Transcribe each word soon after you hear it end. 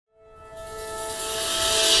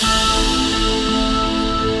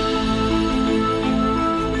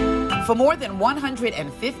For more than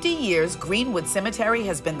 150 years, Greenwood Cemetery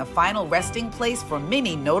has been the final resting place for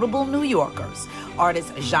many notable New Yorkers.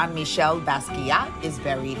 Artist Jean-Michel Basquiat is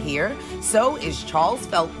buried here. So is Charles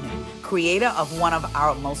Feltman, creator of one of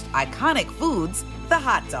our most iconic foods, the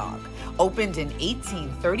hot dog. Opened in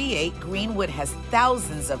 1838, Greenwood has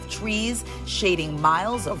thousands of trees shading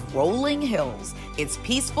miles of rolling hills. It's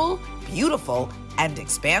peaceful, beautiful, and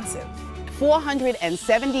expansive.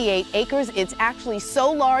 478 acres. It's actually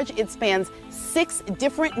so large it spans 6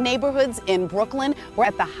 different neighborhoods in Brooklyn. We're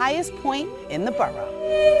at the highest point in the borough.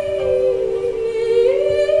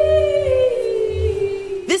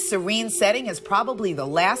 This serene setting is probably the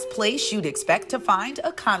last place you'd expect to find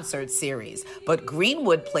a concert series, but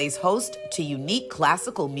Greenwood plays host to unique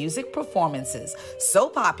classical music performances, so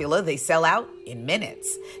popular they sell out in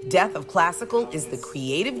minutes. Death of Classical is the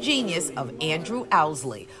creative genius of Andrew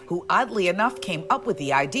Ousley, who oddly enough came up with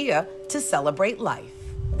the idea to celebrate life.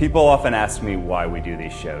 People often ask me why we do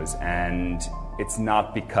these shows, and it's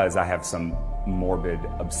not because I have some morbid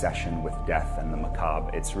obsession with death and the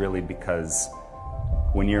macabre. It's really because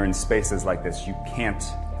when you're in spaces like this, you can't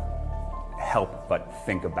help but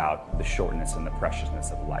think about the shortness and the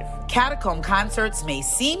preciousness of life. Catacomb concerts may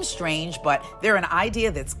seem strange, but they're an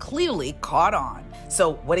idea that's clearly caught on.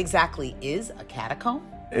 So what exactly is a catacomb?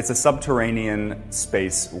 It's a subterranean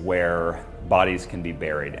space where bodies can be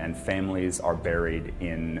buried, and families are buried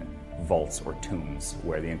in vaults or tombs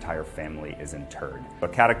where the entire family is interred. A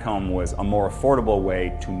catacomb was a more affordable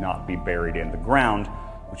way to not be buried in the ground,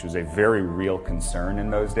 which was a very real concern in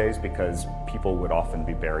those days because people would often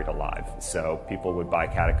be buried alive. So people would buy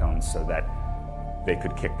catacombs so that they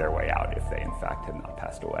could kick their way out if they in fact had not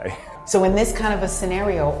passed away. So in this kind of a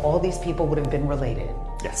scenario, all these people would have been related?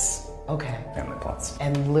 Yes. Okay. Family plots.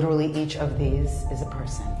 And literally each of these is a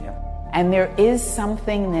person? Yeah. And there is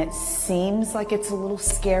something that seems like it's a little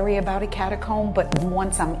scary about a catacomb, but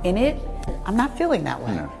once I'm in it, I'm not feeling that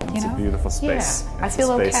way. No, it's a beautiful space. Yeah, it's I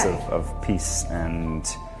feel a space okay. of peace and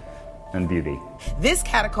beauty. This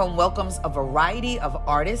catacomb welcomes a variety of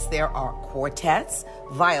artists. There are quartets,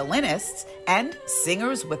 violinists, and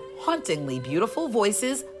singers with hauntingly beautiful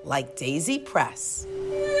voices like Daisy Press.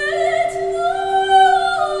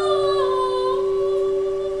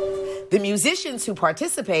 The musicians who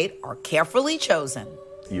participate are carefully chosen.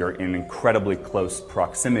 You're in incredibly close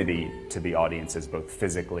proximity to the audiences, both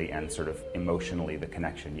physically and sort of emotionally, the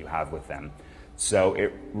connection you have with them. So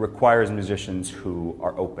it requires musicians who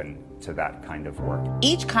are open to that kind of work.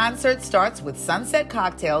 Each concert starts with sunset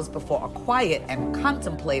cocktails before a quiet and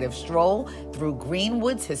contemplative stroll through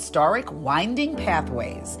Greenwood's historic winding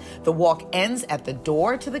pathways. The walk ends at the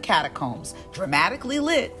door to the catacombs, dramatically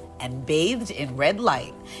lit and bathed in red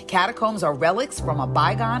light. Catacombs are relics from a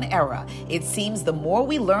bygone era. It seems the more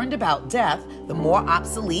we learned about death, the more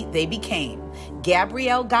obsolete they became.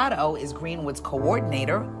 Gabrielle Gatto is Greenwood's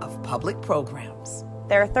coordinator of public programs.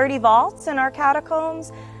 There are 30 vaults in our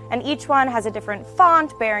catacombs, and each one has a different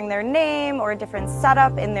font bearing their name or a different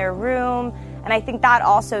setup in their room. And I think that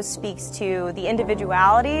also speaks to the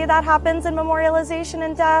individuality that happens in memorialization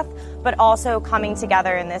and death, but also coming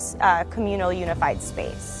together in this communal unified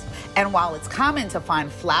space. And while it's common to find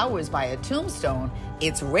flowers by a tombstone,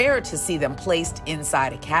 it's rare to see them placed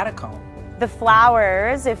inside a catacomb. The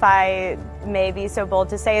flowers, if I may be so bold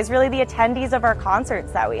to say, is really the attendees of our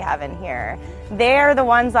concerts that we have in here. They're the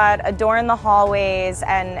ones that adorn the hallways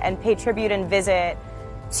and pay tribute and visit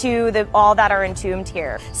to all that are entombed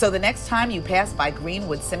here. So the next time you pass by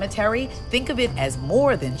Greenwood Cemetery, think of it as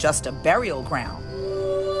more than just a burial ground.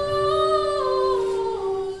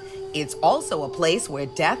 It's also a place where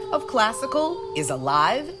Death of Classical is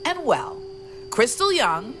alive and well. Crystal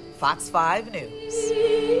Young, Fox 5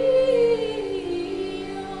 News.